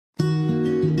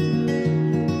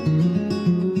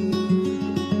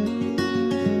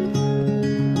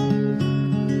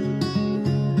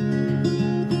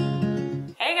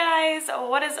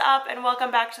up and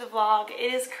welcome back to the vlog.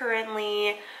 It is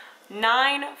currently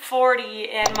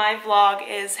 9:40 and my vlog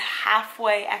is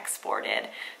halfway exported.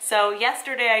 So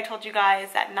yesterday I told you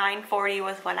guys that 9:40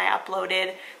 was when I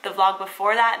uploaded the vlog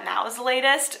before that, and that was the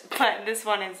latest, but this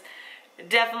one is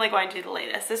definitely going to be the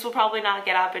latest. This will probably not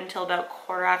get up until about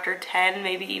 10:15,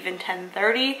 maybe even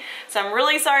 10:30. So I'm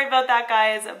really sorry about that,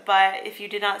 guys, but if you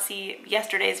did not see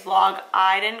yesterday's vlog,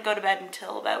 I didn't go to bed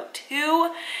until about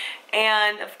 2.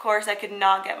 And of course I could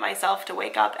not get myself to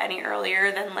wake up any earlier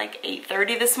than like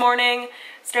 8:30 this morning.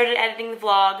 Started editing the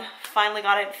vlog, finally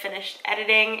got it finished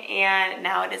editing, and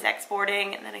now it is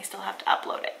exporting, and then I still have to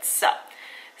upload it. So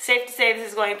safe to say this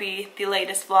is going to be the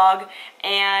latest vlog,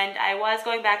 and I was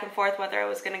going back and forth whether I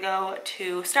was going to go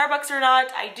to Starbucks or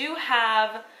not. I do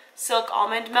have silk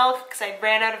almond milk because I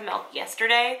ran out of milk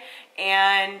yesterday,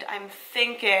 and I'm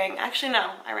thinking, actually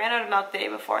no, I ran out of milk the day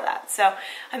before that. So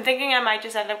I'm thinking I might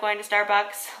just end up going to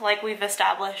Starbucks like we've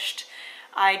established.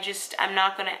 I'm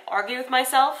not going to argue with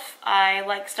myself. I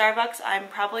like Starbucks. I'm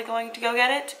probably going to go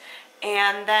get it.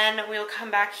 And then we'll come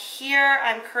back here.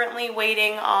 I'm currently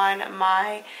waiting on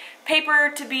my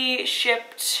paper to be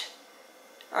shipped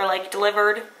or like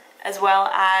delivered, as well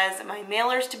as my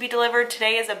mailers to be delivered.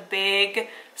 Today is a big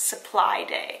supply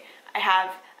day. I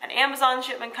have an Amazon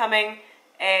shipment coming,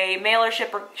 a mailer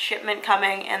shipment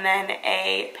coming, and then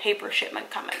a paper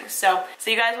shipment coming. So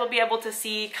you guys will be able to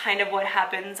see kind of what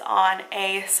happens on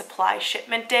a supply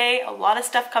shipment day. A lot of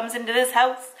stuff comes into this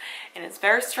house and it's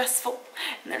very stressful,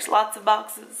 and there's lots of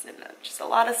boxes and just a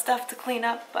lot of stuff to clean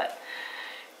up, but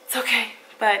it's okay.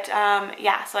 But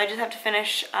yeah, so I just have to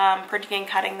finish printing and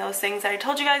cutting those things that I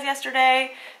told you guys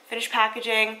yesterday, finish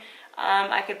packaging.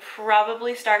 I could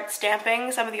probably start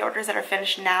stamping some of the orders that are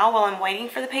finished now while I'm waiting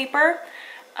for the paper.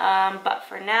 But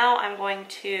for now, I'm going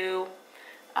to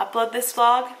upload this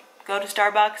vlog, go to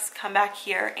Starbucks, come back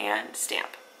here, and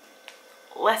stamp.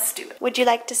 Let's do it. Would you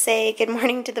like to say good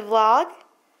morning to the vlog?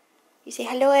 You say,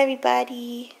 hello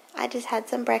everybody. I just had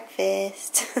some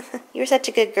breakfast. You were such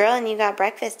a good girl and you got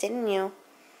breakfast, didn't you?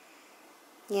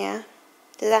 Yeah.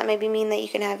 Does that maybe mean that you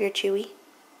can have your Chewy?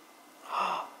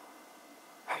 Oh,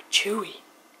 our Chewy.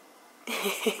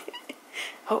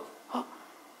 Oh.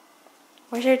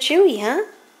 Where's our Chewy, huh?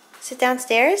 Sit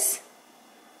downstairs?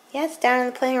 Yeah, it's down in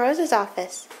the Playing Rose's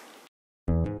office.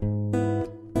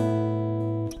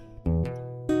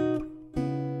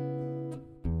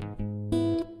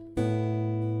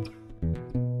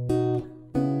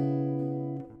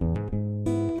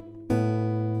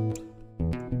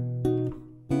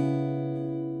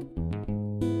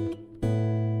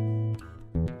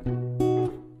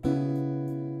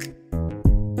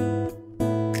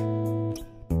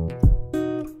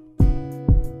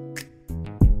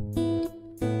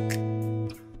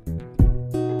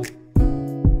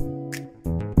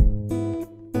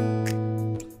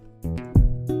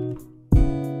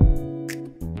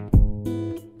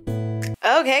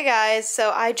 Okay guys,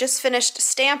 so I just finished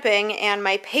stamping and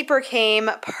my paper came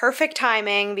perfect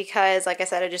timing because, like I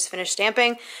said, I just finished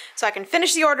stamping, so I can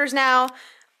finish the orders now.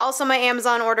 Also, my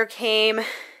Amazon order came,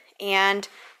 and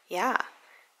yeah,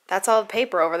 that's all the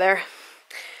paper over there.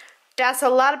 That's a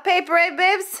lot of paper, eh,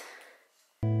 babes?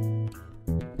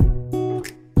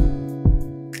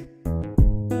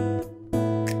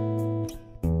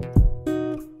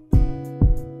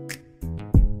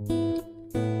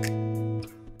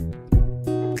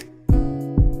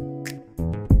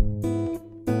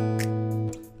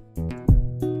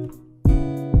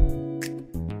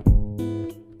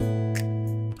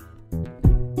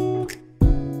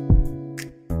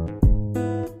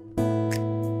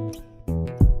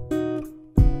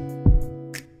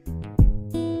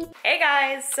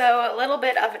 So a little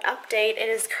bit of an update. It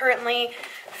is currently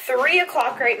 3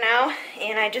 o'clock right now,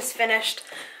 and I just finished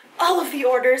all of the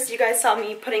orders. You guys saw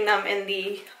me putting them in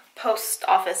the post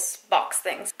office box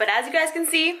things. But as you guys can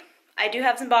see, I do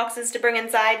have some boxes to bring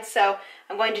inside, so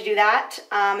I'm going to do that.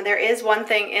 There is one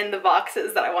thing in the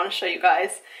boxes that I want to show you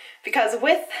guys, because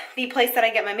with the place that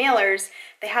I get my mailers,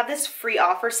 they have this free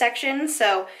offer section.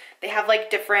 So they have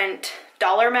like different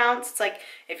dollar amounts. It's like,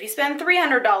 if you spend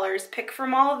 $300, pick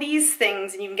from all of these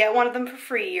things and you can get one of them for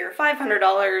free, or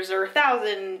 $500 or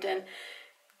 $1,000, and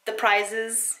the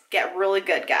prizes get really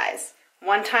good, guys.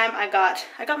 One time I got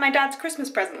my dad's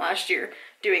Christmas present last year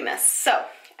doing this. So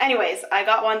anyways, I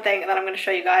got one thing that I'm going to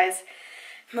show you guys.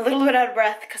 I'm a little bit out of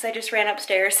breath because I just ran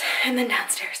upstairs and then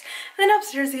downstairs and then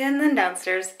upstairs again and then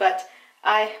downstairs, but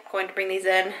I'm going to bring these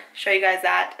in, show you guys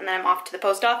that, and then I'm off to the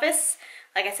post office.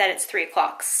 Like I said, it's 3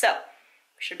 o'clock, so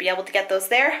we should be able to get those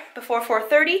there before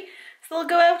 4:30, so they'll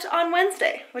go out on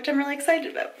Wednesday, which I'm really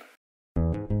excited about.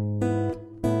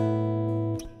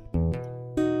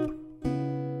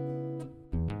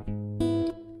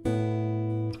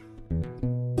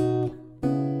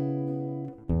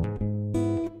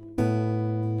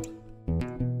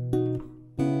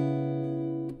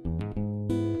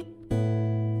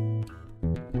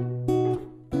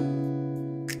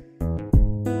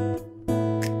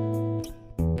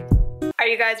 Are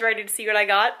you guys ready to see what I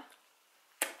got?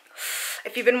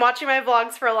 If you've been watching my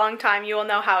vlogs for a long time, you will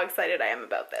know how excited I am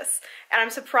about this. And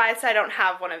I'm surprised I don't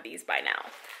have one of these by now.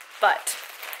 But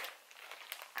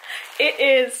it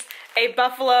is a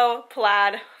buffalo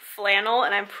plaid flannel,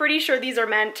 and I'm pretty sure these are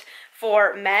meant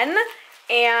for men.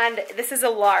 And this is a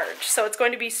large, so it's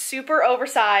going to be super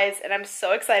oversized, and I'm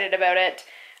so excited about it.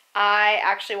 I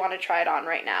actually want to try it on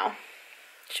right now.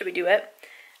 Should we do it?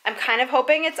 I'm kind of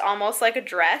hoping it's almost like a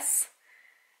dress,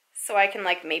 so I can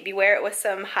like maybe wear it with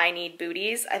some high-knee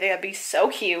booties. I think that'd be so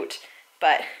cute,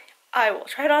 but I will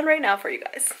try it on right now for you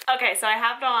guys. Okay, so I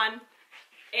have it on,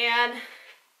 and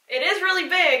it is really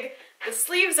big. The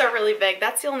sleeves are really big,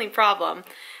 that's the only problem.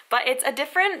 But it's a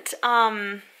different,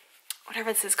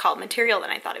 whatever this is called, material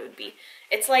than I thought it would be.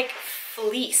 It's like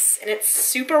fleece, and it's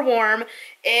super warm.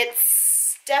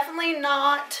 It's definitely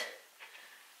not,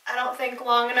 I don't think,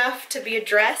 long enough to be a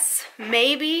dress.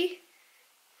 Maybe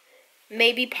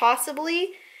possibly,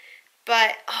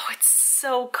 but oh, it's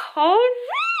so cozy.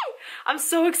 I'm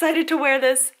so excited to wear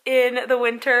this in the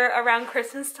winter around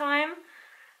Christmas time.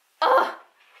 Oh,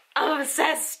 I'm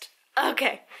obsessed.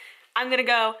 Okay, I'm gonna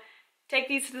go take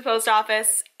these to the post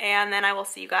office, and then I will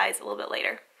see you guys a little bit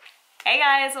later. Hey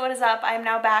guys, what is up? I am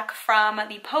now back from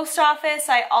the post office.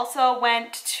 I also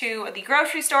went to the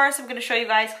grocery store, so I'm gonna show you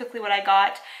guys quickly what I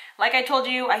got. Like I told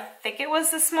you, I think it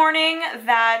was this morning,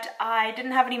 that I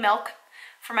didn't have any milk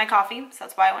for my coffee, so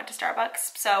that's why I went to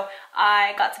Starbucks. So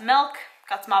I got some milk,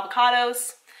 got some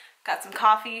avocados, got some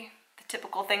coffee, the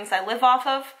typical things I live off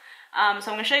of. So I'm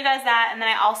gonna show you guys that, and then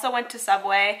I also went to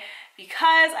Subway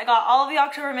because I got all of the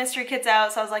October mystery kits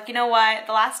out, so I was like, you know what,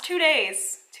 the last 2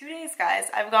 days guys,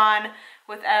 I've gone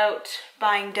without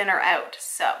buying dinner out.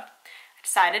 So I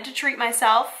decided to treat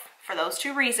myself for those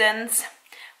 2 reasons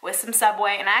with some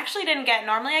Subway, and I actually didn't get,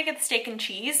 normally I get the steak and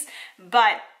cheese,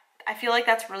 but I feel like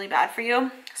that's really bad for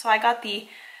you. So I got the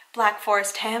Black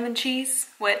Forest ham and cheese,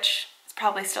 which is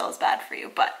probably still as bad for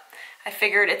you, but I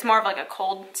figured it's more of like a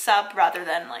cold sub rather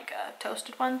than like a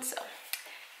toasted one. So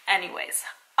anyways,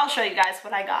 I'll show you guys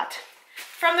what I got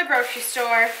from the grocery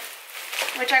store,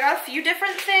 which I got a few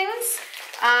different things.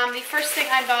 The first thing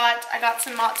I got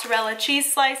some mozzarella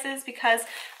cheese slices because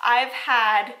I've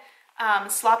had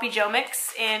sloppy Joe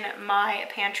mix in my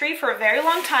pantry for a very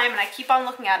long time, and I keep on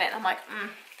looking at it and I'm like,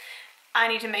 I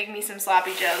need to make me some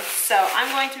sloppy joes. So I'm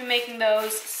going to be making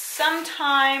those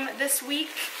sometime this week,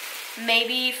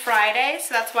 maybe Friday.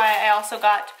 So that's why I also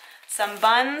got some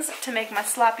buns to make my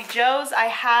sloppy joes. I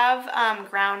have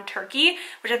ground turkey,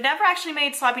 which I've never actually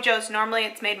made sloppy joes. Normally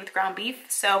it's made with ground beef.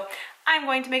 So I'm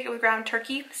going to make it with ground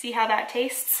turkey, see how that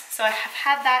tastes. So I have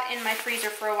had that in my freezer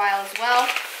for a while as well.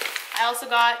 I also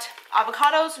got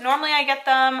avocados. Normally I get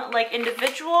them like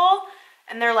individual,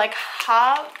 and they're like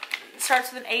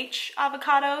starts with an H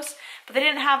avocados, but they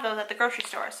didn't have those at the grocery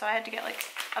store, so I had to get like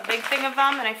a big thing of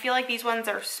them, and I feel like these ones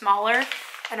are smaller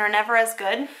and are never as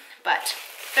good, but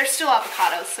they're still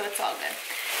avocados, so it's all good.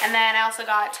 And then I also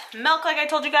got milk, like I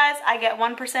told you guys. I get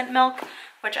 1% milk,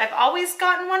 which I've always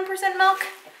gotten 1% milk.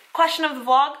 Question of the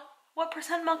vlog, what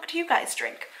percent milk do you guys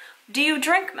drink? Do you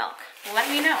drink milk? Let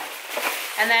me know.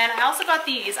 And then I also got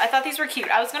these. I thought these were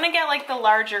cute. I was gonna get like the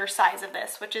larger size of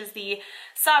this, which is the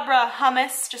Sabra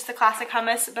hummus, just the classic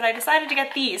hummus, but I decided to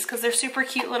get these because they're super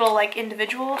cute little like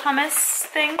individual hummus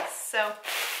things. So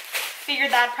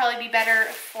figured that'd probably be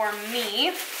better for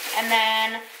me. And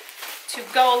then to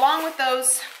go along with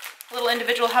those little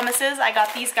individual hummuses, I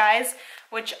got these guys,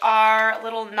 which are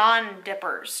little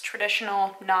non-dippers,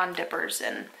 traditional non-dippers,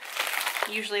 and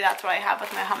usually that's what I have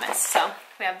with my hummus. So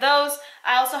we have those.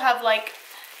 I also have like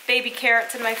baby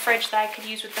carrots in my fridge that I could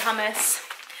use with the hummus.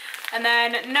 And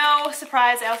then, no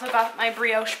surprise, I also got my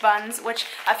brioche buns, which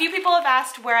a few people have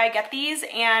asked where I get these,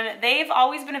 and they've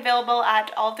always been available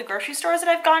at all of the grocery stores that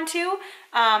I've gone to.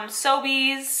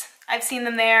 Sobeys, I've seen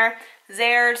them there.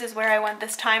 Zehrs is where I went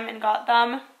this time and got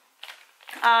them.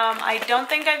 I don't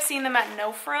think I've seen them at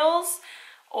No Frills,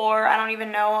 or I don't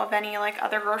even know of any like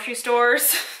other grocery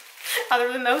stores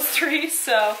other than those 3.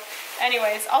 So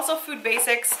anyways, also Food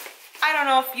Basics. I don't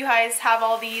know if you guys have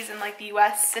all these in like the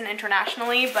US and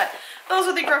internationally, but those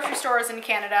are the grocery stores in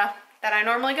Canada that I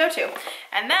normally go to.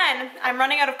 And then I'm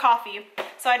running out of coffee,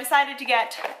 so I decided to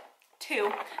get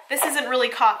 2. This isn't really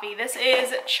coffee, this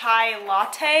is chai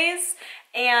lattes.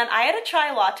 And I had a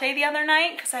chai latte the other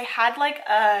night because I had like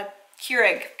a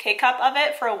Keurig K-cup of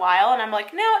it for a while, and I'm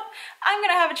like, no, I'm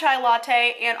gonna have a chai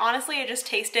latte, and honestly it just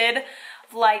tasted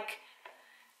like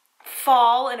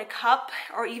fall in a cup,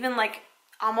 or even like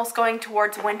almost going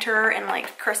towards winter and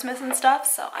like Christmas and stuff.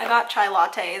 So I got chai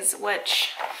lattes,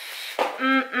 which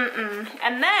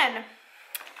and then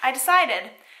I decided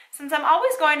since I'm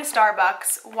always going to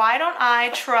Starbucks, why don't I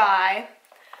try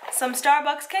some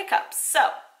Starbucks K-Cups? So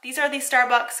these are the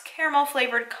Starbucks caramel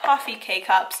flavored coffee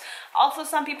K-Cups. Also,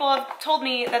 some people have told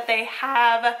me that they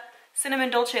have cinnamon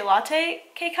dolce latte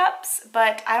K-Cups,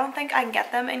 but I don't think I can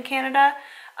get them in Canada.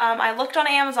 I looked on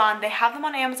Amazon, they have them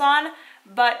on Amazon,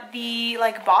 but the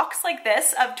box like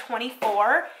this of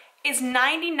 24 is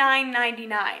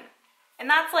 $99.99. And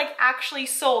that's actually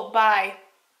sold by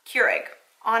Keurig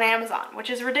on Amazon, which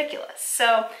is ridiculous.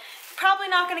 So probably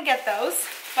not gonna get those,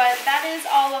 but that is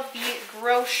all of the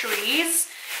groceries.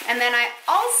 And then I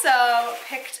also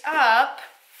picked up,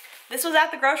 this was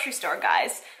at the grocery store,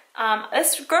 guys.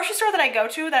 This grocery store that I go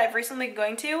to, that I've recently been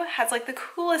going to, has the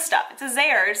coolest stuff. It's a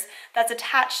Zayre's that's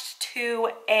attached to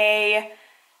a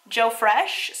Joe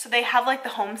Fresh. So they have the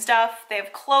home stuff, they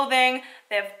have clothing,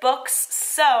 they have books.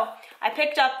 So I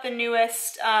picked up the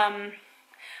newest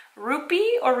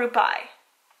Rupi or Rupai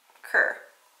Kerr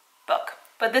book.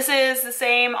 But this is the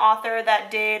same author that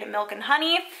did Milk and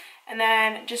Honey, and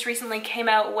then just recently came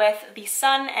out with The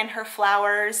Sun and Her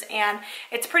Flowers, and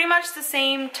it's pretty much the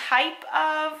same type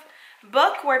of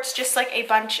book where it's just a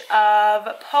bunch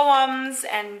of poems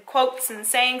and quotes and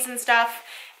sayings and stuff.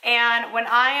 And when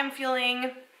I am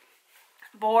feeling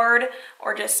bored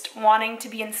or just wanting to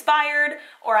be inspired,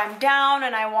 or I'm down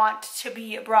and I want to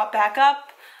be brought back up,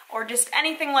 or just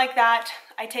anything like that,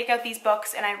 I take out these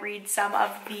books and I read some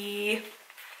of the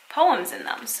poems in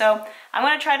them. So I'm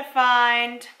gonna try to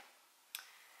find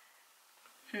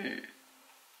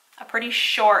a pretty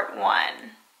short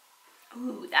one.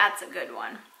 Ooh, that's a good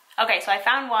one. Okay, so I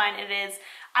found one. It is,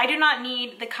 I do not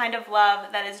need the kind of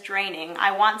love that is draining.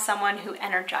 I want someone who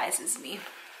energizes me.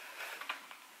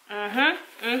 My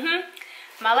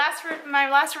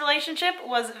last relationship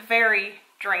was very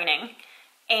draining.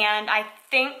 And I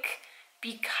think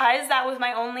because that was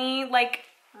my only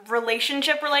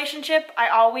relationship, I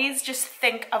always just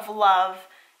think of love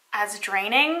as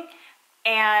draining.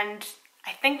 And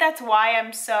I think that's why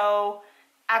I'm so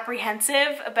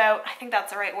apprehensive about, I think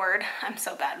that's the right word. I'm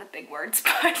so bad with big words,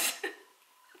 but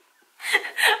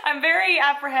I'm very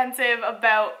apprehensive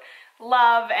about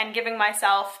love and giving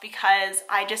myself, because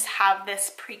I just have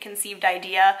this preconceived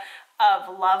idea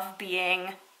of love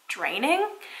being draining.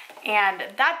 And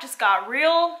that just got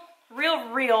real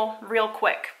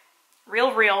quick.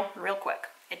 Real quick.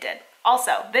 It did.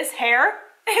 Also, this hair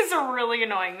is really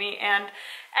annoying me. And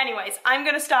anyways, I'm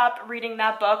gonna stop reading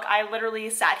that book. I literally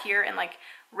sat here and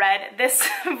read this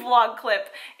vlog clip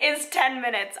is 10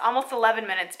 minutes, almost 11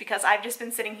 minutes, because I've just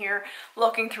been sitting here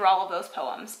looking through all of those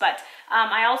poems. But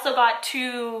I also got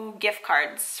 2 gift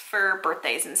cards for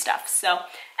birthdays and stuff. So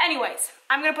anyways,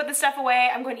 I'm gonna put this stuff away,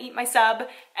 I'm going to eat my sub,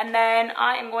 and then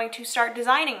I am going to start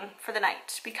designing for the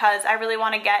night, because I really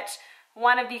want to get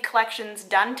one of the collections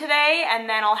done today, and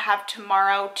then I'll have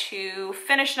tomorrow to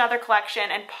finish another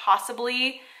collection and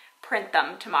possibly print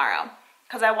them tomorrow.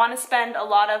 Because I want to spend a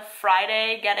lot of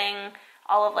Friday getting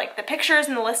all of the pictures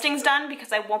and the listings done,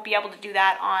 because I won't be able to do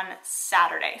that on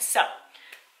Saturday. So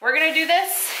we're gonna do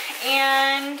this,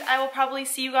 and I will probably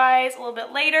see you guys a little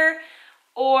bit later,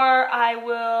 or I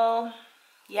will,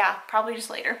 yeah, probably just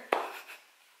later.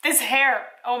 This hair,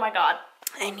 oh my God.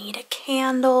 I need a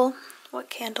candle. What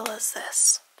candle is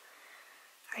this?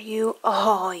 Are you,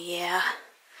 oh yeah.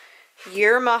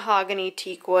 You're mahogany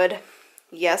teak wood.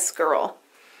 Yes, girl.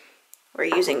 We're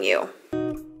using you.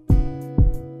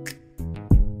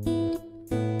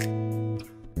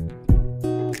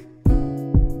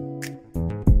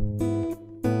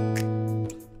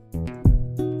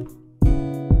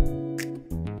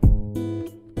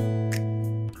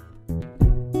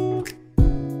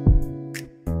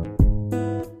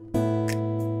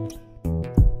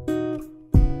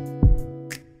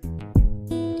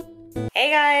 Hey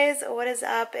guys, what is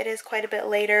up? It is quite a bit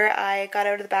later. I got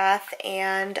out of the bath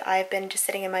and I've been just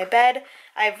sitting in my bed.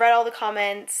 I've read all the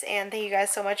comments, and thank you guys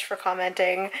so much for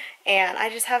commenting, and I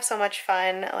just have so much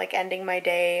fun ending my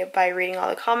day by reading all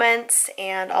the comments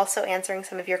and also answering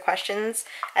some of your questions.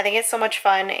 I think it's so much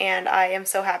fun, and I am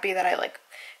so happy that I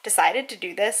decided to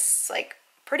do this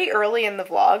pretty early in the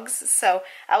vlogs. So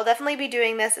I will definitely be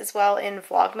doing this as well in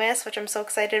Vlogmas, which I'm so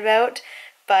excited about.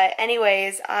 But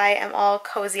anyways, I am all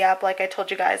cozy up. Like I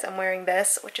told you guys, I'm wearing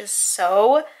this, which is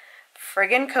so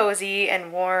friggin' cozy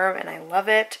and warm, and I love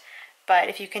it. But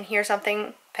if you can hear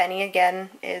something, Penny again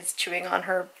is chewing on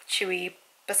her chewy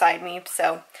beside me.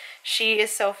 So she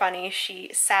is so funny.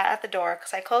 She sat at the door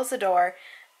because I closed the door.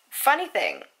 Funny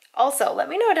thing, also, let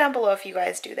me know down below if you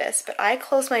guys do this, but I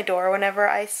close my door whenever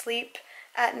I sleep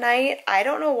at night. I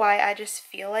don't know why, I just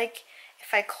feel like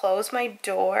if I close my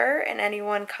door and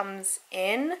anyone comes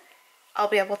in, I'll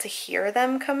be able to hear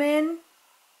them come in.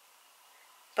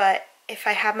 But if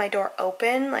I have my door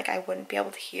open, like I wouldn't be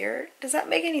able to hear. Does that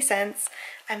make any sense?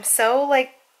 I'm so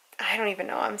like, I don't even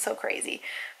know, I'm so crazy.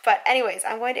 But anyways,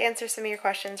 I'm going to answer some of your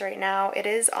questions right now. It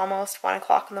is almost 1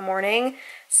 o'clock in the morning,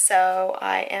 so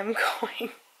I am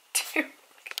going to...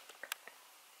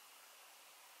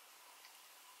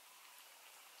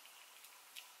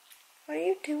 What are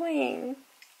you doing?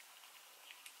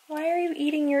 Why are you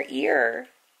eating your ear?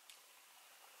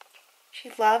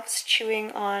 She loves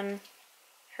chewing on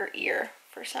her ear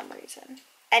for some reason.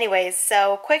 Anyways,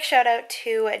 so quick shout out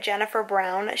to Jennifer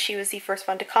Brown. She was the first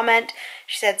one to comment.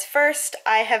 She says, first,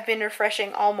 I have been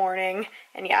refreshing all morning.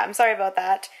 And yeah, I'm sorry about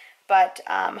that. But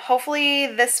hopefully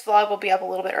this vlog will be up a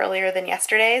little bit earlier than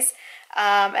yesterday's.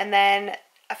 And then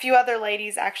a few other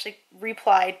ladies actually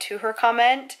replied to her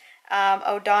comment.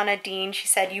 O'Donna Dean, she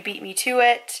said, you beat me to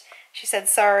it. She said,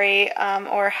 sorry,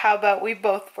 or how about we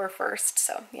both were first.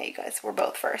 So yeah, you guys were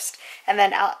both first. And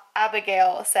then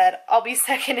Abigail said, I'll be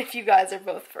second if you guys are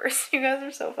both first. You guys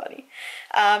are so funny.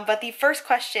 But the first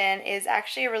question is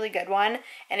actually a really good one.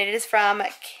 And it is from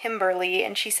Kimberly.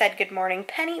 And she said, good morning.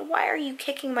 Penny, why are you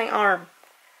kicking my arm?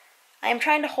 I am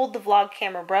trying to hold the vlog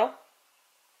camera, bro.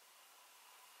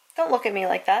 Don't look at me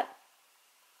like that.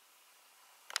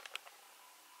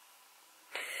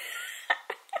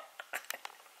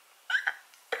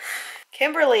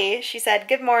 Kimberly, she said,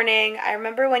 good morning. I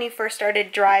remember when you first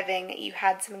started driving, you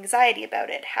had some anxiety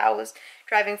about it. How's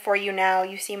driving for you now?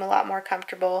 You seem a lot more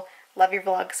comfortable. Love your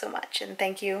vlogs so much, and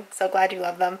thank you. So glad you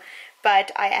love them. But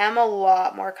I am a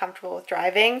lot more comfortable with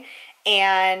driving,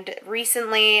 and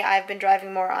recently I've been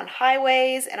driving more on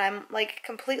highways, and I'm like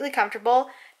completely comfortable.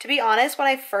 To be honest, when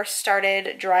I first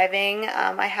started driving,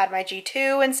 I had my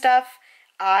G2 and stuff.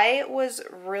 I was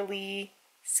really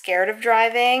scared of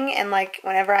driving, and like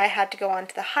whenever I had to go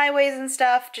onto the highways and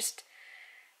stuff, just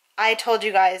I told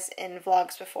you guys in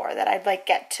vlogs before that I'd like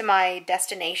get to my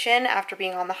destination after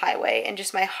being on the highway and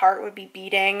just my heart would be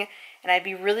beating and I'd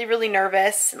be really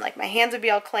nervous and like my hands would be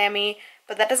all clammy,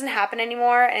 but that doesn't happen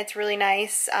anymore, and it's really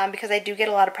nice because I do get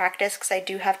a lot of practice because I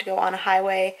do have to go on a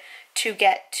highway to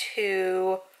get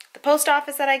to the post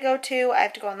office that I go to. I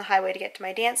have to go on the highway to get to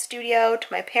my dance studio, to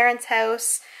my parents'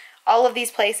 house. All of these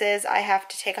places I have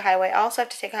to take a highway. I also have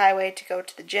to take a highway to go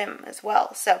to the gym as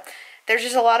well. So there's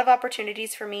just a lot of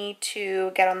opportunities for me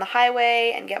to get on the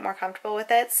highway and get more comfortable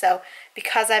with it. So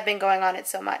because I've been going on it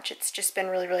so much, it's just been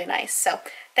really nice. So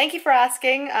thank you for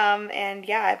asking. And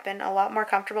yeah, I've been a lot more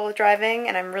comfortable with driving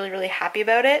and I'm really happy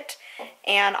about it.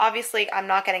 And obviously I'm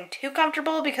not getting too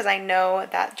comfortable because I know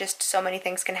that just so many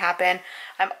things can happen.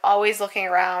 I'm always looking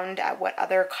around at what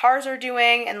other cars are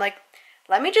doing, and like,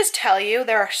 let me just tell you,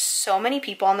 there are so many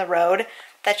people on the road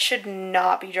that should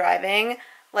not be driving.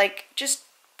 Like, just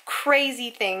crazy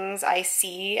things I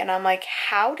see, and I'm like,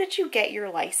 how did you get your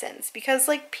license? Because,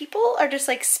 like, people are just,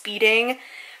 like, speeding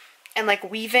and,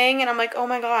 like, weaving, and I'm like, oh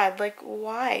my god, like,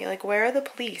 why? Like, where are the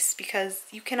police? Because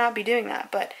you cannot be doing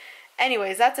that. But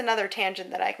anyways, that's another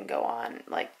tangent that I can go on.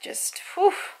 Like, just,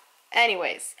 whew.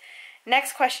 Anyways.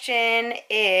 Next question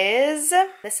is,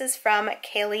 this is from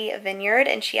Kaylee Vineyard,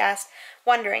 and she asked,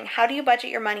 wondering, how do you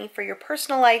budget your money for your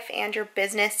personal life and your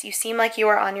business? You seem like you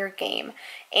are on your game.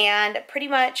 And pretty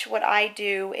much what I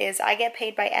do is I get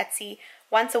paid by Etsy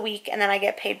once a week, and then I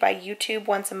get paid by YouTube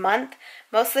once a month.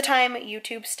 Most of the time,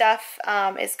 YouTube stuff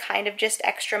is kind of just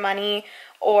extra money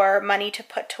or money to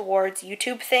put towards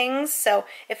YouTube things. So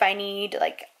if I need,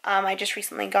 like, I just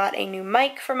recently got a new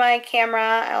mic for my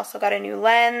camera. I also got a new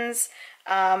lens,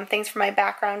 things for my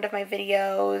background of my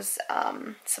videos,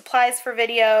 supplies for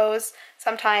videos,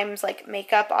 sometimes like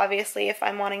makeup, obviously, if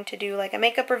I'm wanting to do like a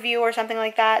makeup review or something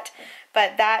like that.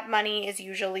 But that money is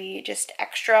usually just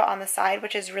extra on the side,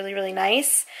 which is really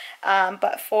nice.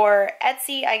 But for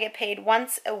Etsy, I get paid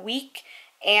once a week.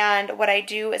 And what I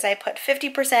do is I put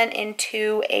 50%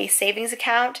 into a savings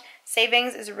account.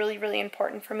 Savings is really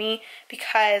important for me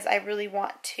because I really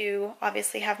want to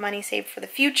obviously have money saved for the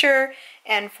future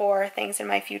and for things in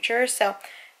my future. So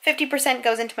 50%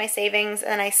 goes into my savings,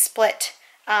 and then I split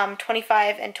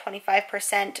 25 and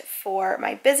 25% for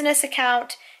my business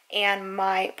account and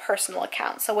my personal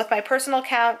account. So with my personal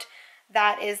account,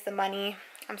 that is the money.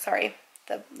 I'm sorry,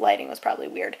 the lighting was probably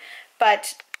weird,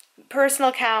 but personal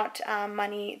account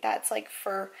money, that's like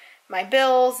for my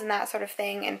bills and that sort of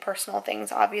thing, and personal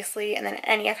things obviously, and then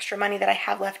any extra money that I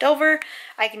have left over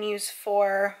I can use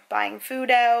for buying food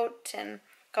out and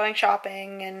going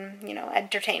shopping and, you know,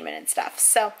 entertainment and stuff.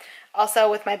 So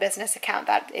also with my business account,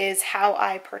 that is how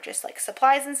I purchase like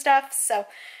supplies and stuff. So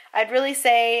I'd really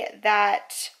say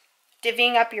that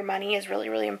divvying up your money is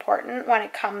really important when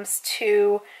it comes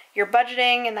to your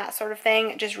budgeting and that sort of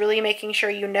thing, just really making sure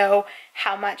you know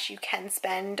how much you can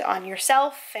spend on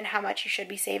yourself and how much you should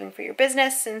be saving for your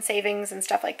business and savings and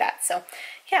stuff like that. So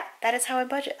yeah, that is how I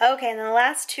budget. Okay, and then the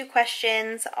last two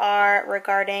questions are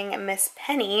regarding Miss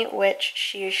Penny, which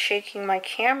she is shaking my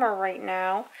camera right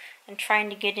now and trying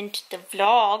to get into the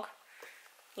vlog.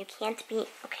 You can't be,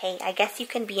 okay, I guess you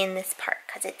can be in this part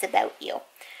because it's about you.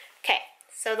 Okay,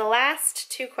 so the last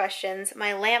two questions,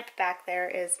 my lamp back there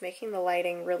is making the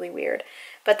lighting really weird.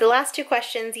 But the last two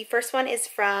questions, the first one is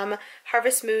from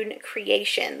Harvest Moon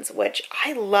Creations, which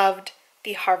I loved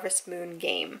the Harvest Moon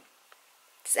game.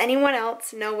 Does anyone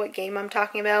else know what game I'm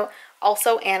talking about?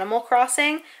 Also Animal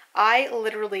Crossing. I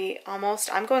literally almost,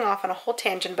 I'm going off on a whole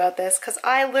tangent about this because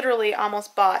I literally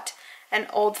almost bought an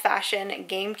old-fashioned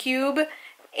GameCube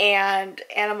and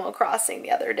Animal Crossing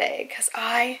the other day because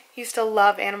I used to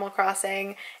love Animal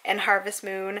Crossing and Harvest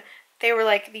Moon. They were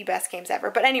like the best games ever.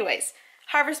 But anyways,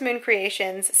 Harvest Moon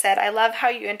Creations said, I love how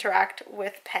you interact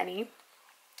with Penny.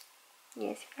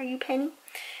 Yes, are you Penny?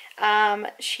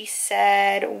 She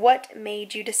said, what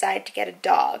made you decide to get a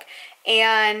dog?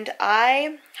 And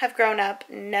I have grown up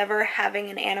never having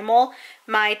an animal.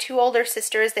 My two older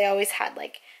sisters, they always had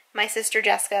like, my sister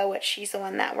Jessica, which she's the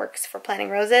one that works for Planting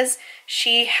Roses,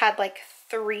 she had like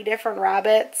 3 different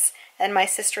rabbits. And my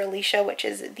sister Alicia, which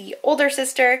is the older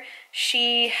sister,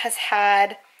 she has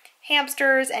had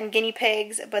hamsters and guinea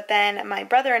pigs. But then my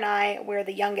brother and I, we're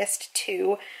the youngest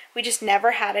 2. We just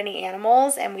never had any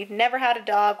animals, and we've never had a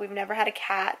dog. We've never had a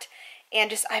cat. And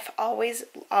just, I've always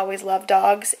loved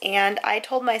dogs. And I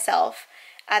told myself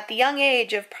at the young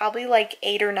age of probably like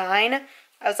 8 or 9, I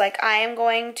was like, I am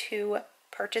going to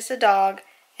purchase a dog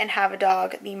and have a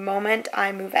dog the moment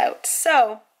I move out.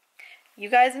 So you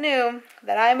guys knew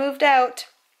that I moved out,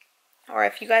 or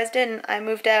if you guys didn't, I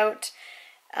moved out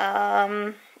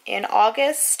in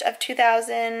August of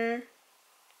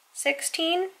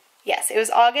 2016. Yes, it was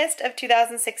August of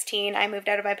 2016. I moved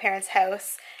out of my parents'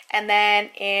 house, and then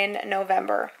in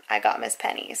November I got Miss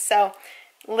Penny. So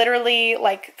literally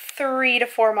like 3 to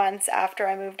 4 months after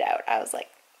I moved out, I was like,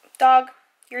 dog,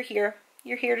 you're here.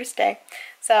 You're here to stay.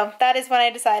 So that is when I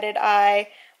decided I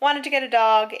wanted to get a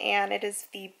dog, and it is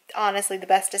honestly the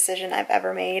best decision I've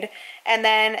ever made. And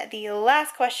then the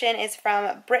last question is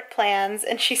from Brit Plans,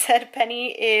 and she said,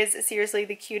 Penny is seriously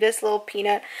the cutest little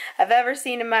peanut I've ever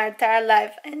seen in my entire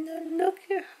life. And look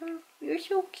at her. You're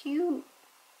so cute.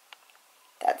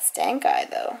 That's stank eye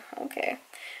though. Okay.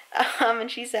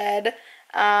 And she said,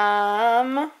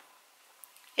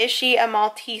 is she a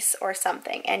Maltese or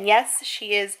something? And yes,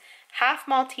 she is half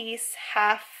Maltese,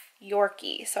 half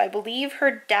Yorkie. So I believe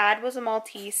her dad was a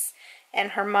Maltese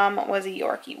and her mom was a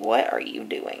Yorkie. What are you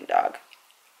doing, dog?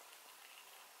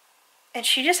 And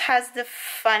she just has the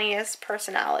funniest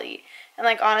personality. And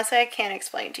like, honestly, I can't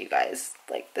explain to you guys,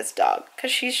 like, this dog,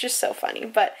 because she's just so funny.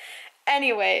 But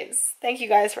anyways, thank you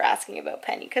guys for asking about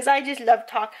Penny, because I just love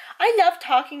I love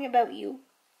talking about you.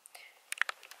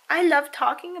 I love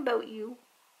talking about you.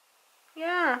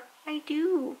 Yeah, I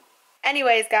do.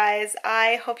 Anyways, guys,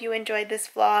 I hope you enjoyed this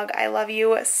vlog. I love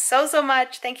you so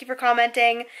much. Thank you for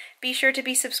commenting. Be sure to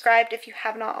be subscribed if you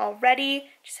have not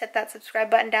already. Just hit that subscribe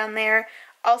button down there.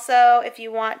 Also, if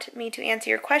you want me to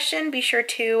answer your question, be sure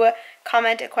to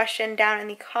comment a question down in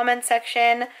the comment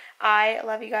section. I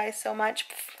love you guys so much.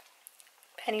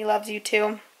 Penny loves you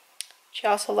too. She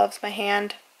also loves my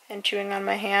hand and chewing on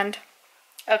my hand.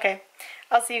 Okay,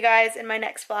 I'll see you guys in my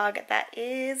next vlog. That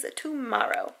is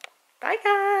tomorrow. Bye,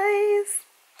 guys.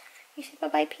 You say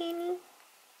bye-bye, Penny?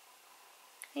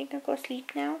 Are you gonna go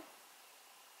sleep now?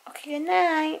 Okay, good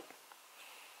night.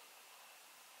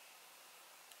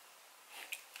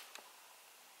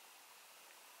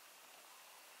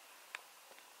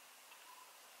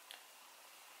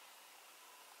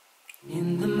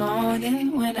 In the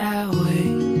morning when I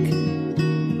wake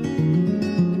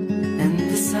and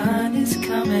the sun is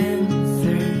coming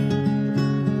through,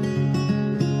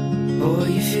 oh,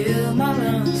 you fill my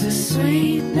lungs with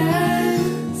sweetness.